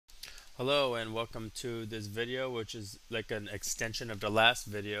Hello and welcome to this video, which is like an extension of the last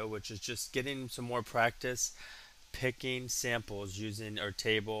video, which is just getting some more practice picking samples using our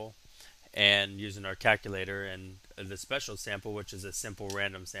table and using our calculator, and the special sample, which is a simple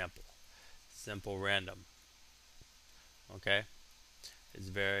random sample. Simple random. Okay? It's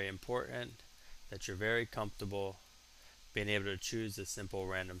very important that you're very comfortable being able to choose a simple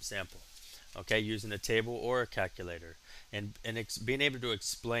random sample. Okay, using a table or a calculator, and being able to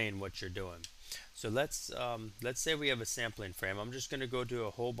explain what you're doing. So let's say we have a sampling frame. I'm just going to go do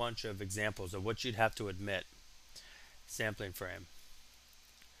a whole bunch of examples of what you'd have to admit. Sampling frame.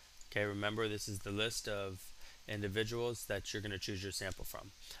 Okay, remember this is the list of individuals that you're going to choose your sample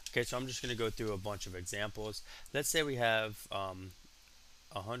from. Okay, so I'm just going to go through a bunch of examples. Let's say we have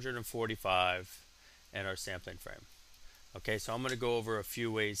 145 in our sampling frame. Okay, so I'm going to go over a few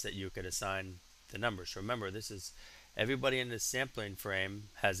ways that you could assign the numbers. So remember, this is everybody in this sampling frame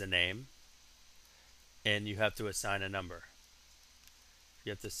has a name, and you have to assign a number.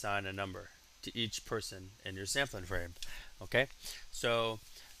 You have to assign a number to each person in your sampling frame. Okay, so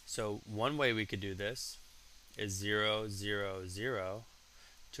one way we could do this is 0, 0, 0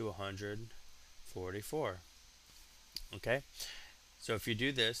 to 144. Okay, so if you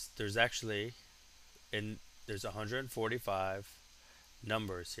do this, there's 145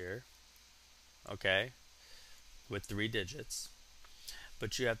 numbers here, okay, with 3 digits,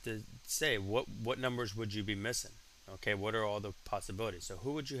 but you have to say what numbers would you be missing. Okay, what are all the possibilities? So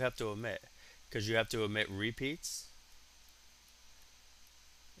who would you have to omit? Because you have to omit repeats,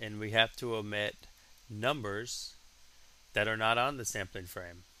 and we have to omit numbers that are not on the sampling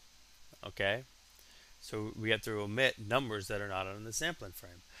frame. Okay, so we have to omit numbers that are not on the sampling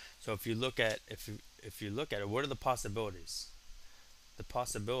frame. So if you look at it, what are the possibilities? The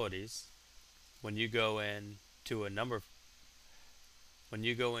possibilities when you go into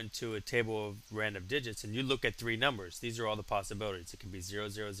a table of random digits and you look at 3 numbers, these are all the possibilities. It can be 0,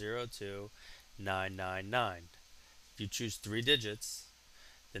 0, 0 to 999. If you choose 3 digits,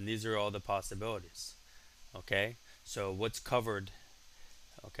 then these are all the possibilities. Okay, so what's covered?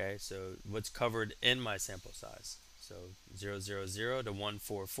 Okay, so what's covered in my sample size? So 0, 0, 0 to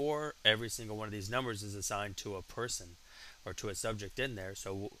 144, every single one of these numbers is assigned to a person or to a subject in there.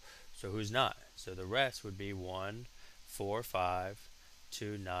 So who's not? So the rest would be 1, 4, 5,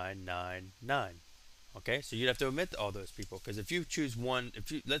 2, 9, 9, 9. Okay, so you'd have to omit all those people, because if you choose one,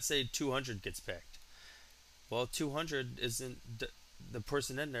 let's say 200 gets picked, well, 200 isn't the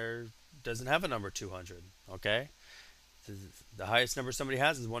person in there doesn't have a number 200. Okay, the highest number somebody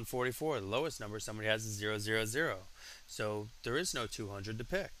has is 144. The lowest number somebody has is 0, 0, 0. So there is no 200 to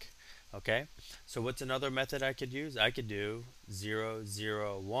pick. Okay, so what's another method I could use? I could do 0,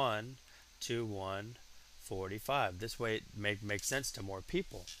 0, 1 to 145. This way it makes sense to more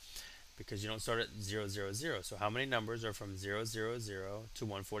people, because you don't start at 0, 0, 0. So how many numbers are from 0, 0, 0 to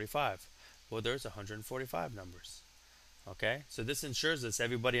 145? Well, there's 145 numbers. Okay, so this ensures that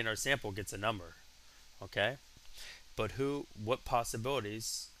everybody in our sample gets a number. Okay, but what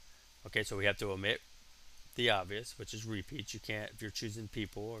possibilities? Okay, so we have to omit the obvious, which is repeats. You can't, if you're choosing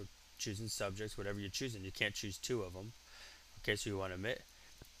people or choosing subjects, whatever you're choosing, you can't choose 2 of them. Okay, so you want to omit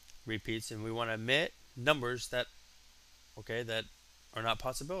repeats, and we want to omit numbers that are not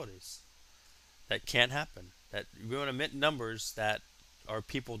possibilities, that can't happen. That we want to omit numbers that our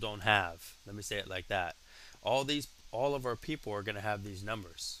people don't have. Let me say it like that. All of our people are going to have these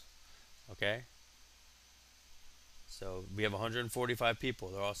numbers. Okay, so we have 145 people.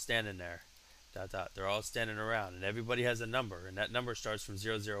 They're all standing there. Dot, dot. They're all standing around, and everybody has a number, and that number starts from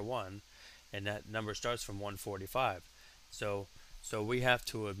 001, and that number starts from 145. So we have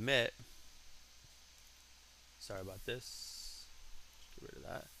to omit. Sorry about this. Get rid of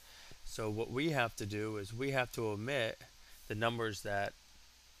that. So what we have to do is we have to omit the numbers that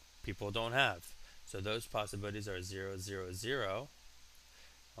people don't have. So those possibilities are 0, 0, 0.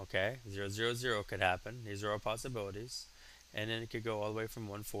 Okay, 0, 0, 0 could happen. These are all possibilities. And then it could go all the way from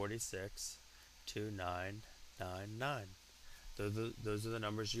 146 to 999. Those are the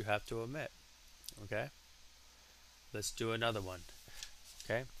numbers you have to omit. Okay, let's do another one.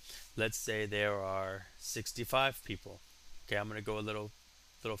 Okay, let's say there are 65 people. Okay, I'm going to go a little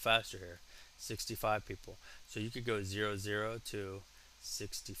faster here. 65 people. So you could go 0, 0 to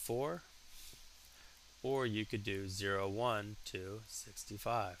 64, or you could do 0, 1 to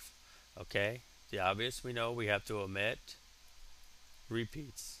 65. Okay, the obvious, we know we have to omit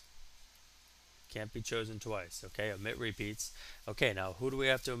repeats. Can't be chosen twice. Okay, omit repeats. Okay, now who do we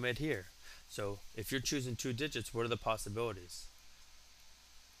have to omit here? So if you're choosing 2 digits, what are the possibilities?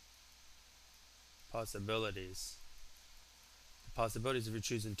 possibilities if you're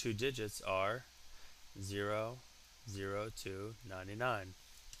choosing two digits are 0, 0 to 99.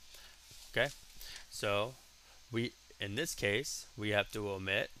 Okay, so we in this case we have to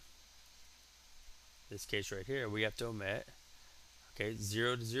omit this case right here. We have to omit. Okay,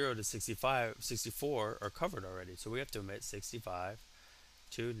 0 to 0 to 65, 64 are covered already, so we have to omit 65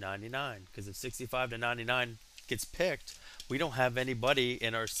 to 99, because if 65 to 99 gets picked, we don't have anybody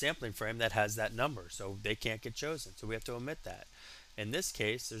in our sampling frame that has that number, so they can't get chosen, so we have to omit that. In this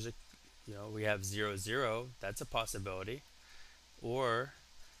case, there's a, we have 0 0, that's a possibility, or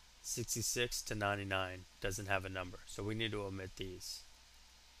 66 to 99 doesn't have a number, so we need to omit these.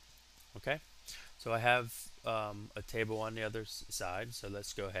 Okay, so I have a table on the other side, so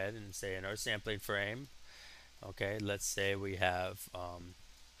let's go ahead and say in our sampling frame, okay, let's say we have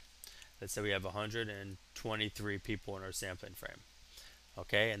 123 people in our sampling frame.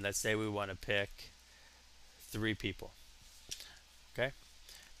 Okay, and let's say we want to pick 3 people. Okay,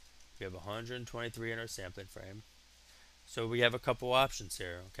 we have 123 in our sampling frame. So we have a couple options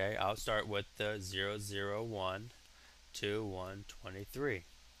here. Okay, I'll start with the 001 to 123.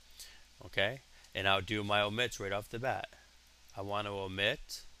 Okay, and I'll do my omits right off the bat. I want to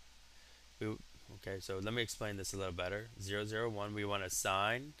omit. Okay, so let me explain this a little better. 001, we want to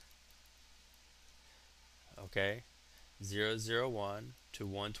assign. Okay, 001 to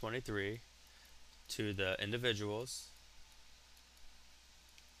 123 to the individuals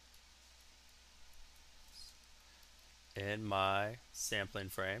in my sampling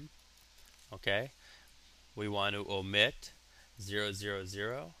frame. Okay, we want to omit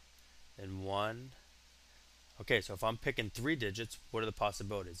 000 and 1. Okay, so if I'm picking 3 digits, what are the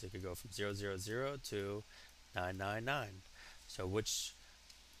possibilities? It could go from 000 to 999. So which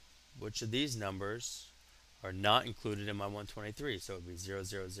of these numbers are not included in my 123? So it would be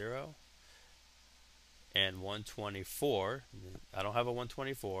 000 and 124. I don't have a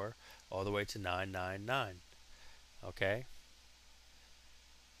 124 all the way to 999. Okay,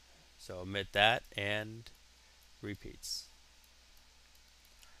 so omit that and repeats.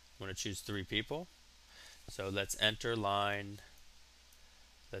 I'm going to choose 3 people. So let's enter line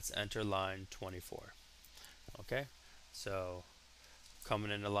 24. Okay, so coming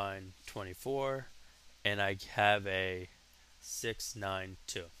into line 24, and I have a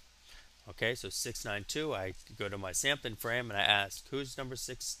 692. Okay, so 692, I go to my sampling frame and I ask who's number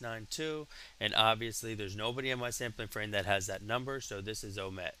 692, and obviously there's nobody in my sampling frame that has that number, so this is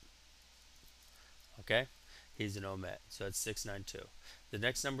omit. Okay, he's an omit, so it's 692. The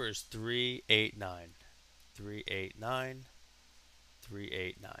next number is 389. 389.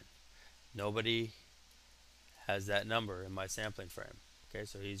 389. Nobody has that number in my sampling frame. Okay,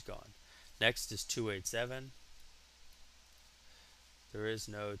 so he's gone. Next is 287. There is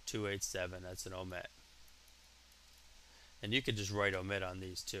no 287. That's an omit. And you could just write omit on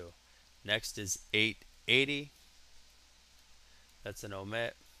these too. Next is 880. That's an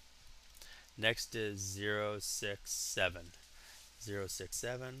omit. Next is 067.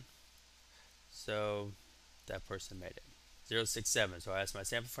 067. So that person made it. 067. So I asked my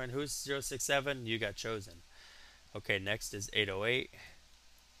sample friend, who's 067? You got chosen. Okay, next is 808.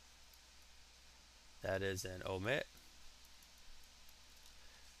 That is an omit.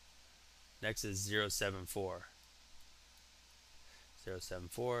 Next is 074.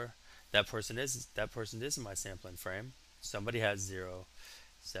 074. That person is in my sampling frame. Somebody has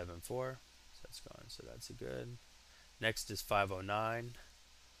 074. So that's gone. So that's a good. Next is 509.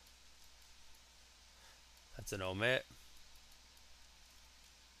 That's an omit.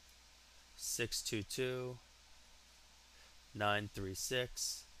 622.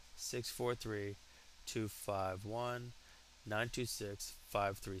 936. 643. 251. 926,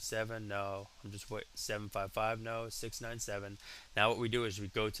 537, no. I'm just wait. 755, no. 697. Now what we do is we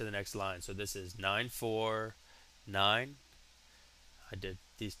go to the next line. So this is 949. I did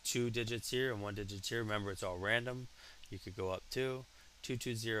these 2 digits here and 1 digit here. Remember, it's all random. You could go up to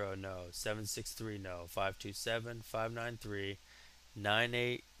 220, no. 763, no. 527, 593,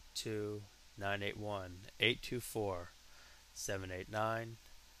 982, 981, 824, 789,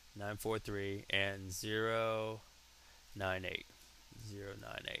 943, and 098.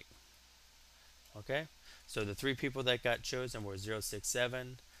 Okay, so the 3 people that got chosen were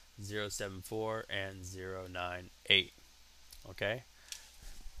 067, 074, and 098. Okay,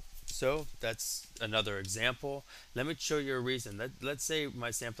 so that's another example. Let me show you a reason. Let's say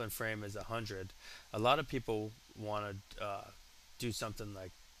my sampling frame is 100. A lot of people want to do something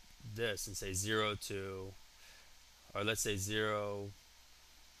like this and say 0 to, or let's say 0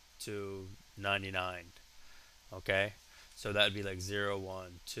 to 99. Okay, so that would be like 0,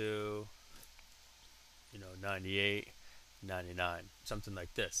 1, 2, 98, 99, something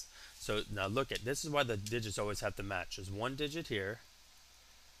like this. So now look at this is why the digits always have to match. There's one digit here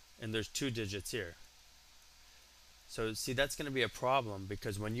and there's two digits here. So see, that's going to be a problem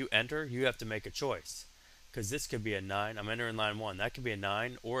because when you enter, you have to make a choice. Because this could be a 9, I'm entering line 1, that could be a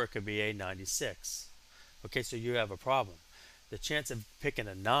 9 or it could be a 96. Okay, so you have a problem. The chance of picking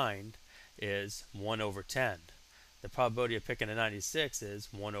a 9 is 1 over 10. The probability of picking a 96 is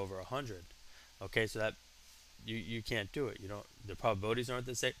 1 over 100. Okay, so that you can't do it. You don't. The probabilities aren't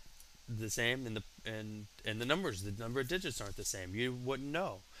the same, and the numbers, the number of digits aren't the same. You wouldn't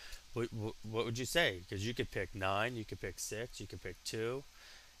know. What would you say? Because you could pick 9, you could pick 6, you could pick 2,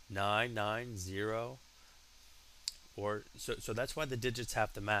 9, 9, 0, or so that's why the digits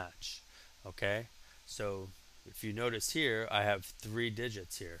have to match. Okay, so if you notice here, I have 3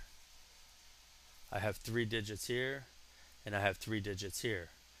 digits here. I have 3 digits here, and I have 3 digits here.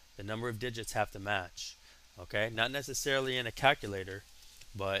 The number of digits have to match. Okay, not necessarily in a calculator,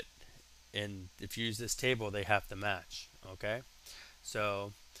 but if you use this table, they have to match. Okay,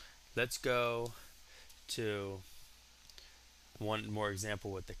 so let's go to one more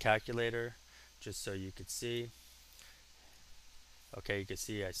example with the calculator, just so you could see. Okay, you can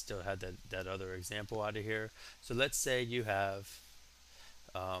see I still had that other example out of here. So let's say you have,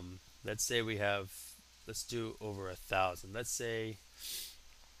 let's say we have, let's do over 1,000. Let's say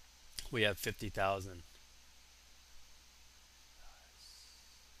we have 50,000.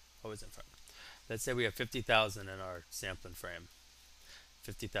 Always in front. Let's say we have 50,000 in our sampling frame.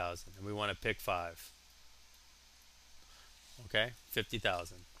 50,000, and we want to pick 5. Okay,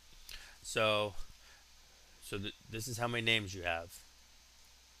 50,000. So this is how many names you have.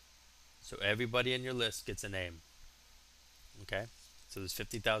 So everybody in your list gets a name. Okay, so there's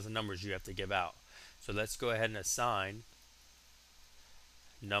 50,000 numbers you have to give out. So let's go ahead and assign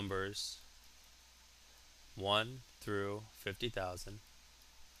numbers 1 through 50,000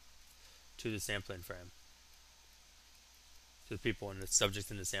 to the sampling frame, to the people and the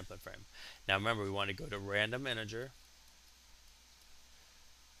subjects in the sampling frame. Now remember, we want to go to random integer.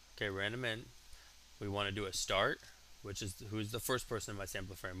 Okay, random int. We want to do a start, which is who's the first person in my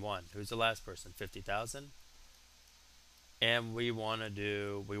sample frame, 1. Who's the last person, 50,000. And we want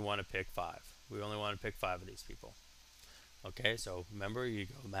to pick 5. We only want to pick 5 of these people. Okay, so remember, you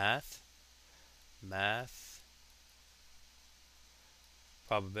go math,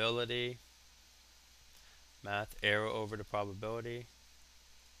 probability, math, arrow over to probability,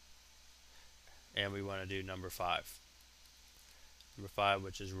 and we want to do number 5. Number 5,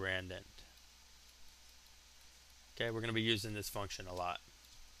 which is randint. Okay, we're going to be using this function a lot.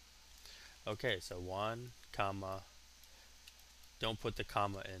 Okay, so 1, comma, don't put the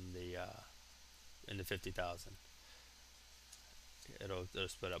comma in the 50,000. It'll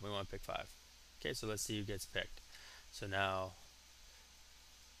split up. We want to pick 5. Okay, so let's see who gets picked. So now,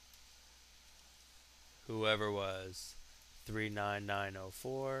 whoever was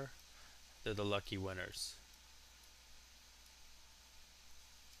 39904, they're the lucky winners.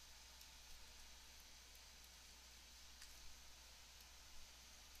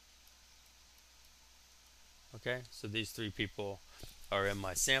 Okay, so these 3 people are in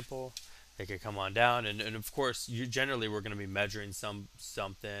my sample. They could come on down, and of course, we're going to be measuring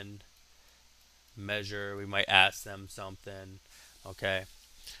something. We might ask them something. Okay,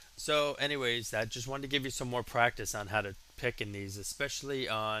 so anyways, I just wanted to give you some more practice on how to pick in these, especially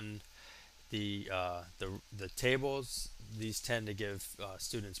on the tables. These tend to give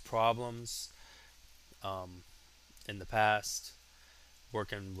students problems in the past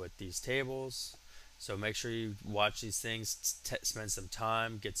working with these tables. So make sure you watch these things, spend some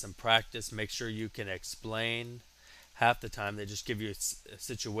time, get some practice, make sure you can explain. Half the time they just give you a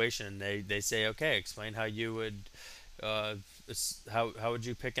situation, they say, okay, explain how you would, how would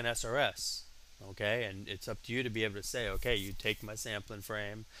you pick an SRS? Okay, and it's up to you to be able to say, okay, you take my sampling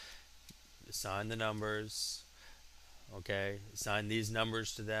frame, assign the numbers, okay, assign these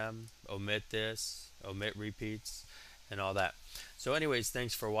numbers to them, omit this, omit repeats, and all that. So anyways,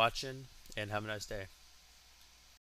 thanks for watching, and have a nice day.